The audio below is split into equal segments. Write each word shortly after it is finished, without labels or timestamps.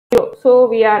So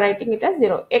we are writing it as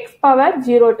 0. X power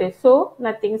 0 it is. So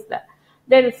nothing is there.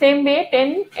 Then same way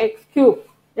 10x cube.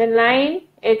 Then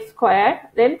 9x squared.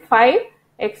 Then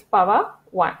 5x power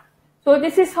 1. So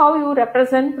this is how you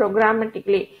represent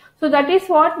programmatically. So that is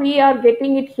what we are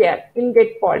getting it here in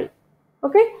get poly.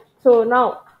 Okay. So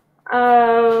now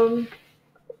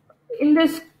in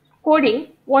this coding,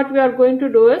 what we are going to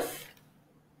do is,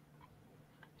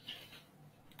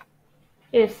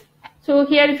 yes. So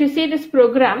here if you see this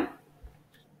program,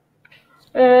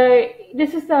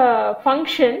 this is a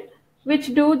function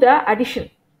which do the addition.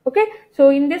 Okay. So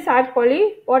in this add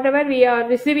poly, whatever we are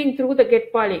receiving through the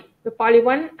get poly, the poly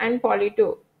 1 and poly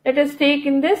 2. Let us take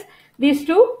in this these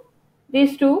two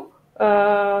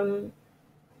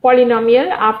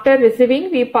polynomial. After receiving,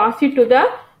 we pass it to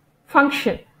the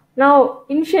function. Now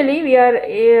initially we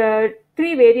are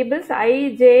 3 variables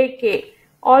I, j, k.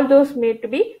 All those made to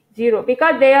be 0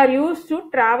 because they are used to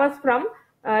traverse from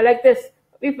like this.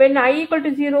 If when I equal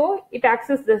to 0, it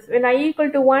accesses this. When I equal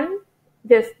to 1,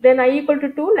 this. Then I equal to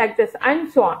 2, like this,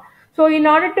 and so on. So in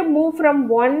order to move from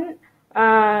one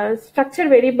structure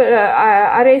variable,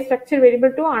 array structure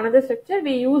variable to another structure,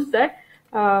 we use that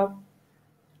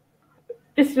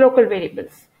this local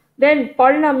variables. Then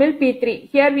polynomial P3.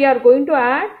 Here we are going to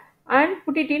add and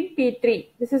put it in P3.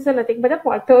 This is nothing but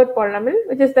the third polynomial,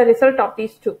 which is the result of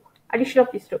these two, addition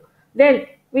of these two. Then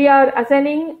we are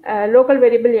assigning a local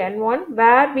variable n1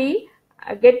 where we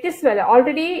get this value.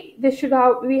 Already this should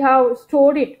have, we have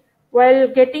stored it while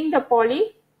getting the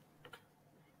poly.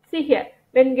 See here,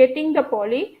 when getting the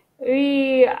poly,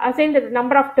 we assign the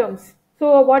number of terms.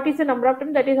 So what is the number of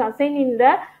terms that is assigned in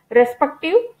the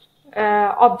respective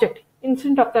object,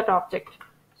 instance of that object.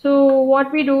 So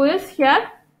what we do is here,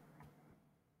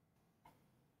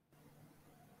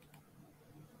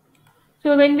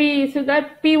 so when we, so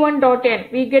that p1.n,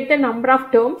 we get the number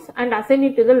of terms and assign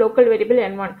it to the local variable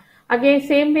n1. Again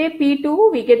same way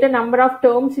P2, we get the number of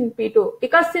terms in P2,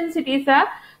 because since it is a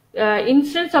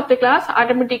instance of the class,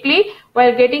 automatically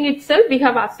while getting itself we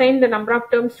have assigned the number of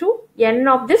terms to n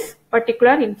of this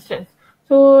particular instance.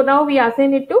 So now we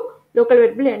assign it to local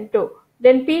variable n2.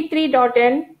 Then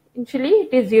P3.n, initially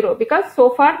it is 0 because so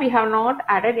far we have not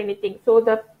added anything. So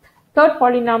the third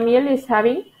polynomial is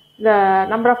having the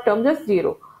number of terms as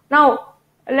 0. Now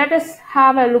let us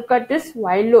have a look at this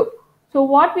while loop. So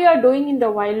what we are doing in the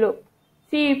while loop,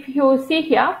 see if you see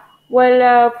here,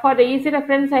 well for the easy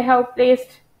reference I have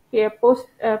placed here,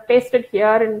 pasted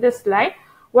here in this slide.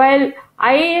 While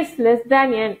I is less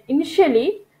than n,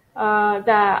 initially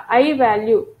the I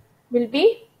value will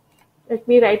be, let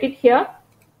me write it here.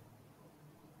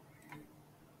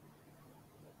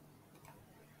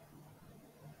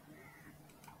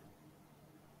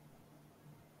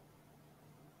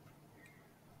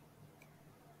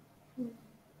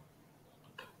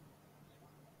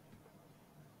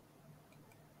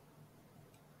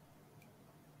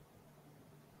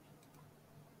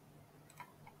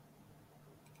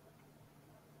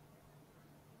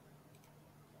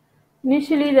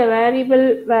 Initially the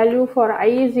variable value for I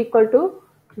is equal to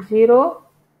 0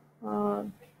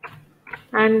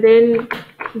 and then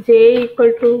j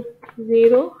equal to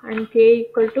 0 and k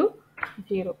equal to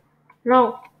 0.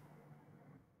 Now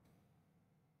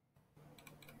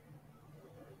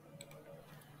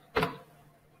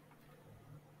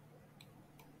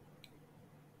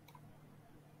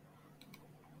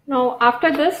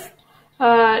after this,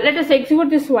 let us execute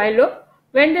this while loop.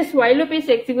 When this while loop is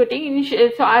executing,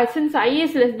 so since I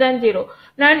is less than 0,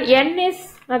 then n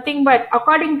is nothing but,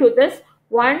 according to this,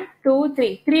 1, 2,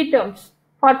 3, 3 terms.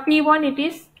 For P1 it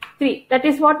is 3. That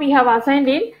is what we have assigned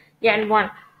in n1.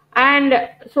 And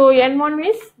so n1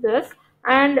 is this,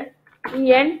 and in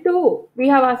n2 we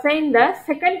have assigned the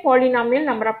second polynomial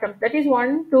number of terms, that is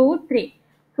 1, 2, 3.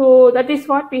 So that is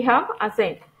what we have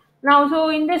assigned. Now so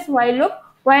in this while loop,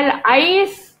 while I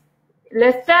is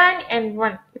less than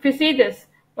n1, if you see this,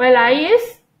 while I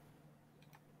is,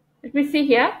 let me see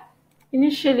here,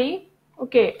 initially,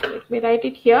 okay, let me write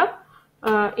it here,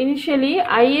 initially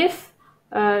I is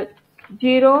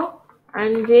 0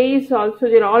 and j is also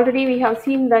 0. Already we have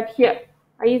seen that here,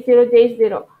 I is 0, j is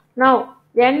 0. Now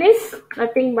n is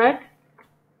nothing but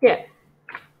here,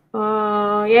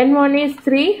 n1 is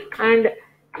 3 and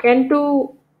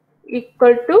n2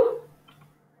 equal to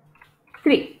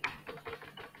 3.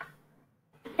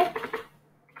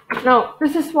 Now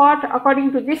this is what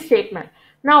according to this statement.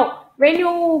 Now when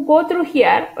you go through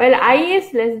here, well I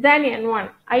is less than n1,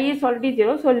 I is already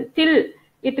 0, so till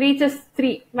it reaches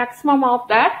 3, maximum of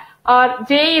that, or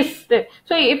j is there.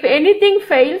 So if anything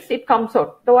fails, it comes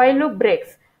out, the while loop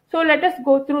breaks. So let us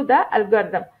go through the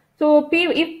algorithm. So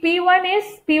if P1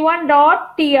 is P1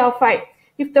 dot T of I,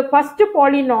 if the first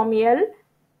polynomial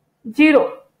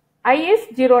 0, I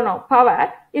is 0 now,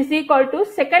 power is equal to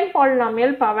second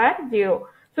polynomial power 0.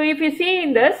 So if you see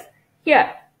in this,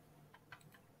 here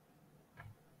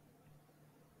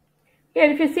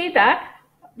if you see that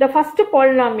the first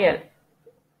polynomial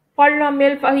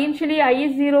initially I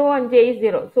is 0 and j is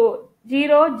 0. So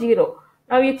 0, 0.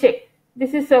 Now you check.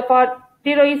 This is for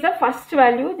 0 is the first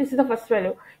value. This is the first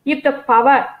value. If the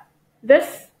power,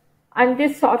 this and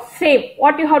this are same,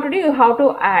 what you have to do? You have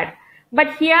to add.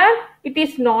 But here it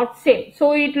is not same.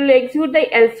 So it will execute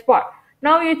the else part.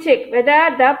 Now you check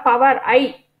whether the power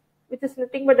I, which is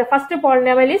nothing but the first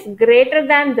polynomial, is greater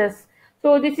than this.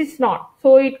 So this is not.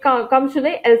 So it comes to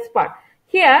the else part.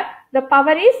 Here the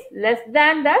power is less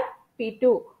than the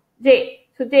P2 j.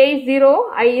 So j is 0,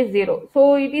 I is 0.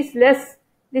 So it is less.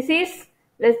 This is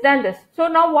less than this. So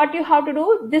now what you have to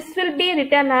do? This will be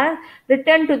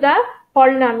returned to the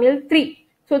polynomial 3.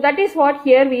 So that is what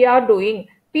here we are doing.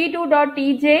 P2 dot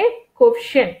Tj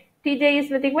coefficient. Tj is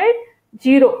nothing but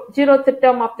 0. 0th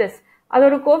term of this.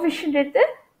 Other coefficient at the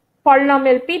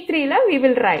polynomial P3 la we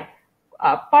will write.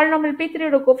 Polynomial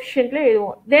P3 coefficient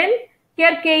la. Then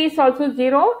here k is also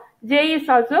 0, j is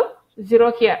also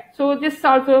 0 here. So this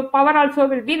also power also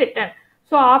will be written.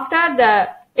 So after the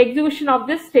execution of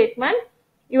this statement,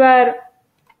 your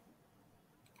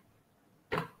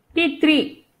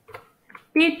P3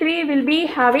 will be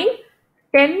having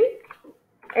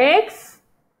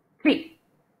 10x3.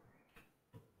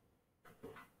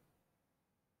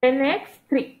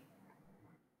 10x3.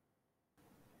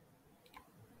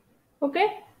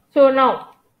 Okay. So now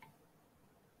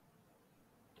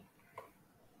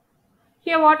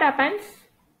here what happens?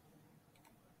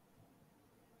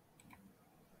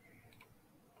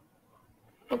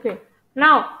 Okay.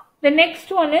 Now the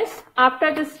next one is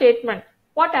after this statement.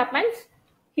 What happens?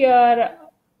 Here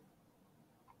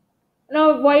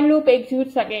now while loop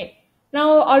executes again.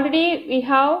 Now already we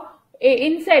have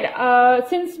inside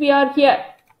since we are here.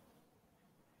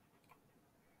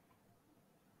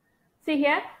 See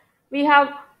here we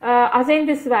have assigned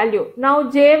this value. Now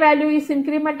j value is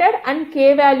incremented and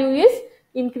k value is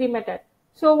incremented.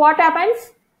 So what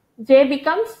happens? J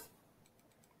becomes,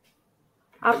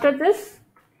 after this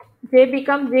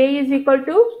j is equal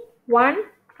to 1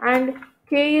 and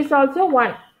k is also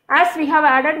 1. As we have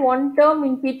added one term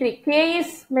in P3, k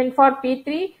is meant for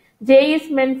P3, j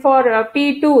is meant for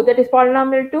P2, that is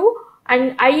polynomial 2,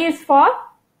 and I is for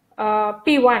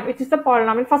P1, which is the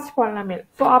polynomial, first polynomial.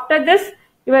 So after this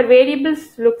your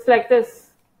variables looks like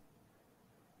this.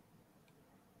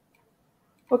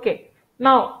 Okay.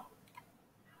 Now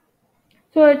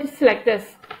so it is like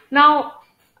this. Now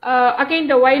again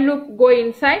the while loop go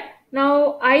inside.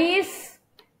 Now I is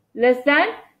less than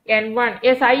n1.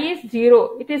 Yes, I is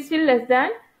 0. It is still less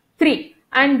than 3.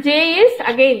 And j is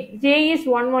again, j is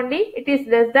 1 only. It is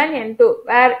less than n2,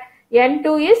 where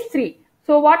n2 is 3.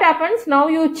 So what happens? Now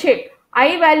you check.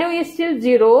 I value is still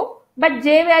 0, but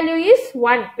j value is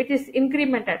 1, which is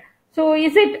incremented. So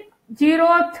is it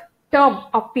 0th term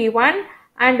of P1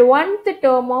 and 1th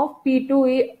term of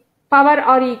P2 power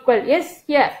are equal? Yes,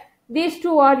 here these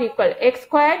two are equal. X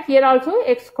squared, here also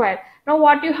x squared. Now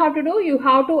what you have to do? You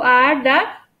have to add the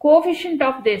coefficient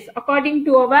of this according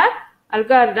to our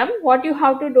algorithm. What you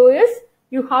have to do is,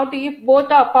 you have to, if both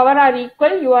the power are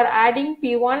equal, you are adding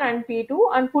P1 and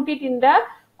P2 and put it in the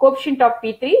coefficient of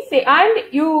P3, say,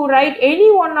 and you write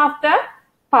any one of the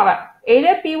power,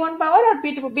 either P1 power or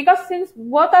P2, because since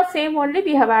both are same only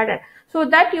we have added. So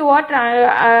that you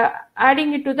are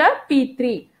adding it to the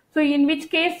P3. So in which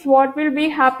case what will be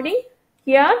happening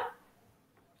here?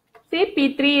 See,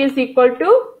 P3 is equal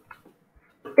to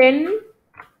 10.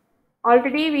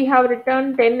 Already we have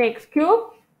written 10x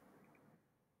cube.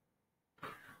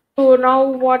 So now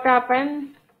what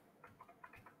happened?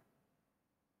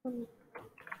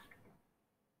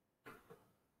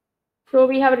 So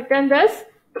we have written this.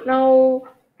 Now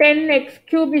 10x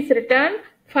cube is written.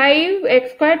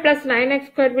 5x squared plus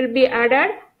 9x squared will be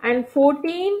added and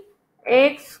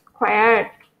 14x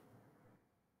squared.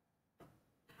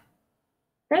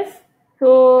 Yes.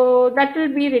 So that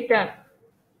will be written.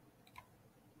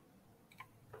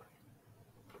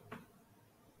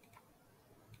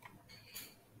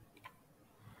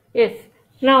 Yes.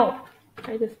 Now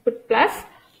I just put plus.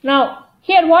 Now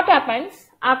here what happens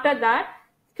after that?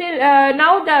 Still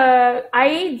now the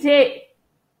I, j,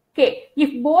 k.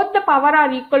 If both the power are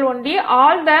equal only,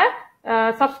 all the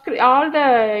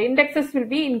indexes will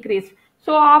be increased.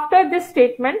 So after this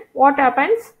statement, what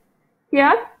happens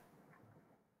here?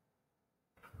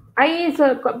 I is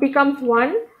becomes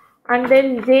 1 and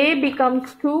then j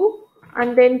becomes 2,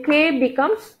 and then k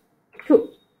becomes 2.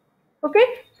 Okay,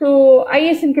 so I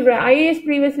is incremented. I is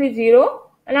previously 0,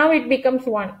 and now it becomes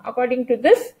 1. According to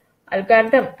this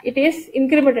algorithm, it is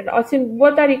incremented. Or since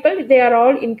both are equal, they are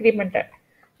all incremented.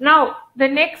 Now the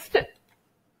next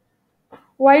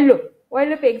while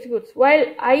loop executes while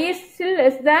I is still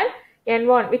less than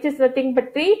n1, which is nothing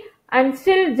but 3, and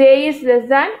still j is less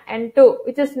than n2,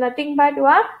 which is nothing but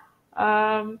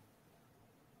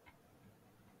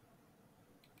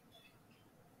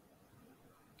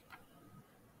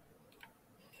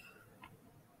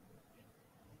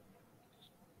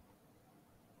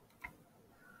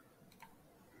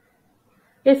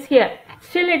is here.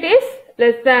 Still it is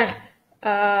less than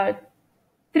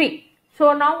 3.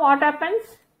 So now what happens?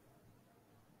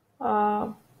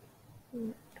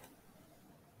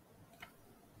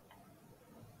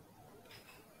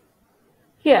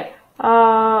 Here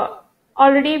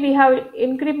already we have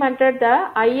incremented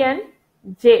the I and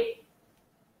j.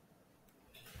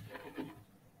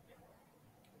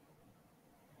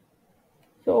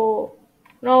 So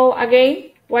now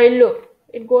again while loop,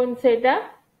 it go inside the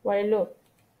while loop.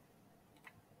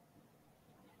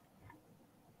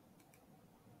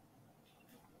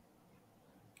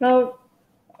 Now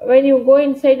when you go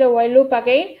inside the while loop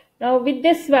again, now with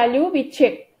this value we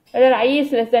check whether I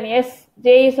is less than, yes,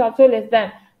 j is also less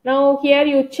than. Now here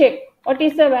you check what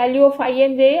is the value of I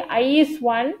and j. I is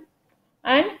 1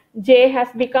 and j has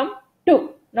become 2.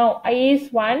 Now I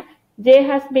is 1, j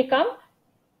has become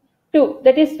 2.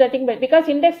 That is nothing but, because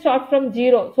index starts from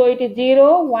 0, so it is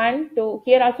 0, 1, 2.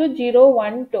 Here also 0,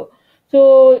 1, 2.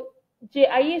 So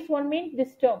I is 1 means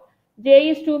this term, j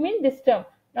is 2 means this term.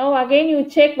 Now again you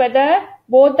check whether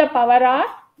both the power are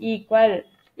equal.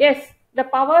 Yes, the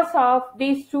powers of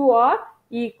these two are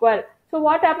equal. So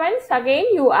what happens?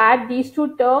 Again you add these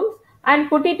two terms and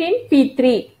put it in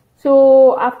P3.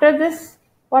 So after this,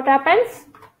 what happens?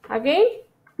 Again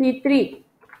P3.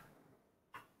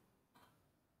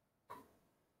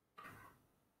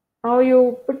 Now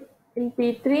you put in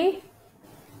P3.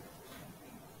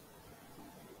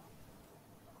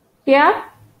 Here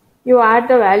you add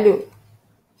the value.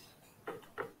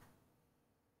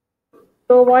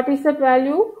 So what is that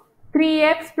value?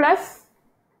 3x plus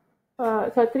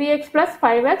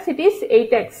 5x, it is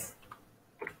 8x.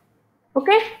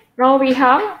 Okay, now we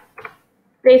have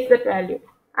placed that value,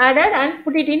 added and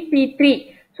put it in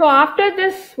P3. So after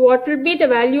this, what will be the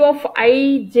value of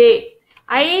ij?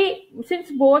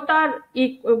 Since both powers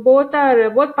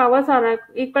are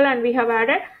equal and we have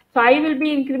added, so I will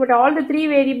be incremented. All the three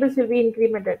variables will be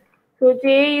incremented. So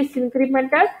j is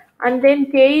incremented and then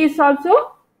k is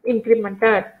also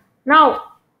incremented.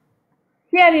 Now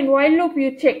here in while loop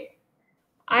you check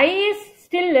I is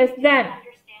still less than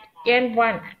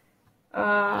n1,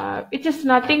 which is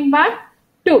nothing but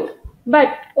 2.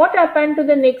 But what happened to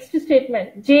the next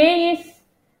statement? J is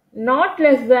not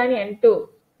less than n2.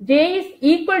 J is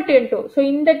equal to n2. So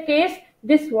in that case,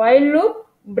 this while loop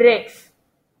breaks.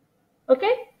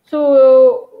 Okay.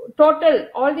 So total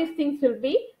all these things will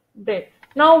be break.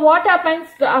 Now what happens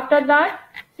after that?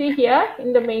 See here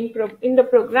in the main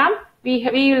program, we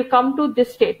will come to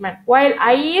this statement. While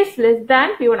I is less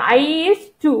than P1, I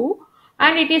is 2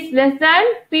 and it is less than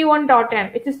P1 dot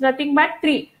n, which is nothing but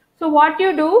 3. So what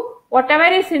you do, whatever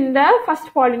is in the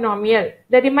first polynomial,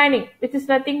 the remaining, which is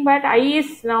nothing but I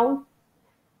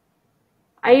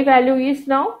value is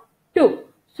now 2.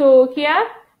 So here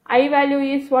I value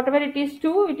is whatever it is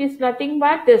 2, it is nothing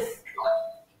but this.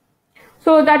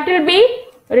 So that will be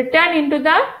returned into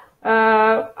the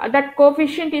that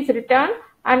coefficient is returned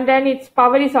and then its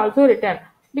power is also returned,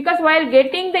 because while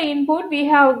getting the input we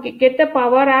have get the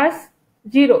power as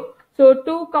 0. So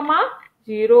 2,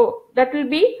 0, that will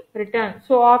be returned.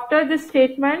 So after this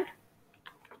statement,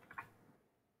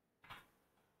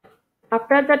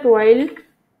 after that while,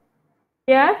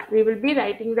 here we will be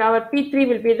writing our P3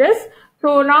 will be this.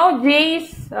 So now j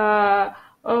is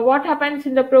what happens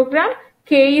in the program?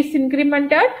 K is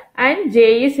incremented and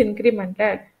j is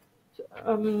incremented.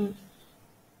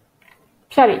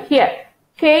 Here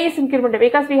k is incremented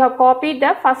because we have copied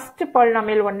the first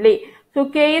polynomial only. So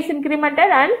k is incremented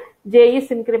and j is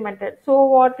incremented. So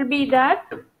what will be that?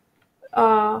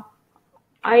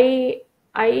 I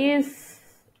is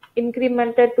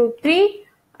incremented to 3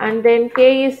 and then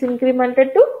k is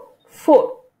incremented to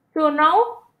 4. So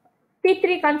now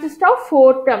P3 consists of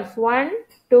 4 terms, 1,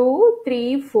 2,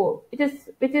 3, 4,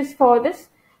 which is for this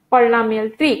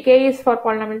polynomial 3. K is for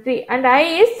polynomial 3 and I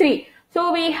is 3.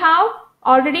 So we have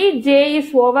already j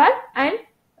is over and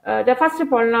the first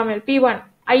polynomial P1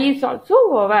 I is also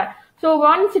over. So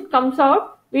once it comes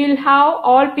out, we will have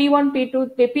all P1,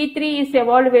 P2, the P3 is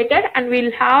evaluated, and we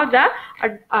will have the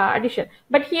addition.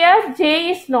 But here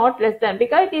J is not less than,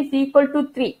 because it is equal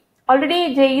to 3.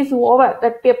 Already J is over,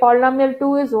 that polynomial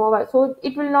 2 is over, so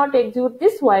it will not execute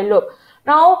this while loop.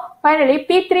 Now finally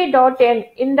P3 dot n,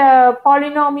 in the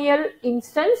polynomial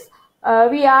instance,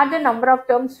 we add the number of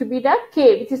terms to be the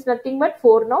k, which is nothing but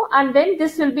 4 now, and then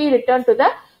this will be returned to the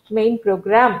main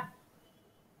program.